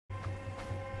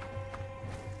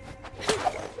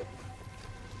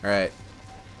Alright.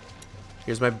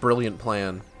 Here's my brilliant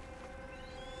plan.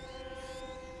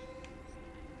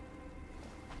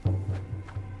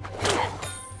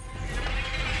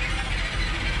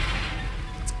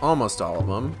 It's almost all of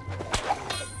them.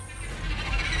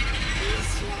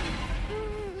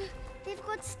 They've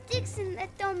got sticks in their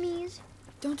dummies.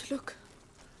 Don't look.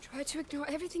 Try to ignore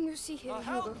everything you see here,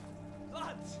 Hugo.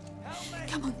 Lads, help me.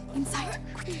 Come on, inside.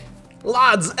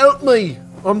 Lads, help me!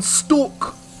 I'm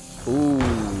stuck! Ooh.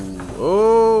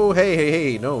 Oh, hey, hey,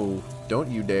 hey, no.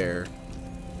 Don't you dare.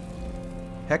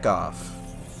 Heck off.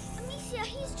 Amicia,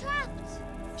 he's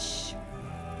trapped. Shh.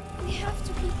 We have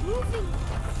to keep moving.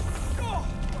 Oh,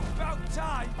 about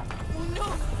time. Oh no.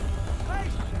 Hey,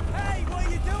 hey, what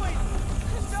are you doing?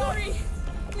 Stop. Sorry.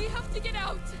 We have to get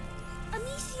out.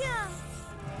 Amicia!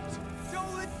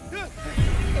 Don't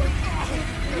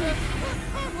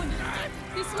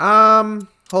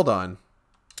Hold on.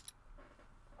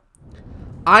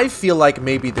 I feel like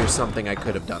maybe there's something I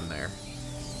could have done there.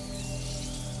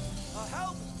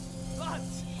 help!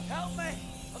 Lads, help me!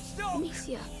 I'm stuck!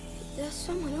 Amicia, there's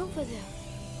someone over there.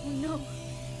 Oh no.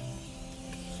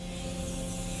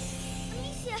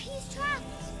 Amicia, he's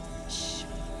trapped. Shh.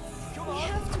 Come We on!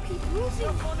 have to keep moving.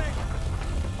 Stop on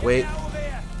it! Wait. Get out of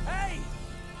here! Hey!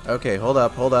 Okay, hold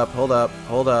up, hold up, hold up,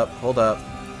 hold up, hold up.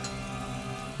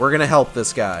 We're gonna help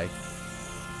this guy.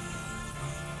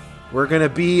 We're gonna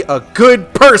be a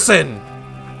good person!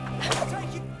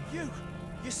 Take it!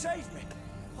 You saved me!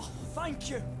 Oh, thank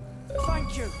you!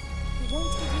 Thank you! We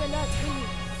won't give you a lot, will we?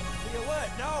 The alert!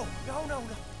 No! No, no,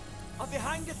 no! I'll be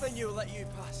hanged if they knew let you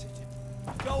pass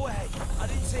it. Go ahead. I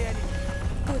didn't see anything.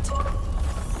 Good.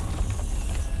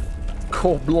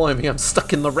 Oh, blimey, I'm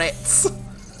stuck in the rats.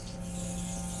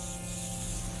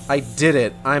 I did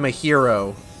it. I'm a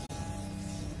hero.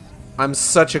 I'm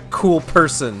such a cool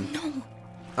person. No.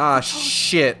 Ah,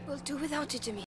 shit. We'll do without it, Jimmy.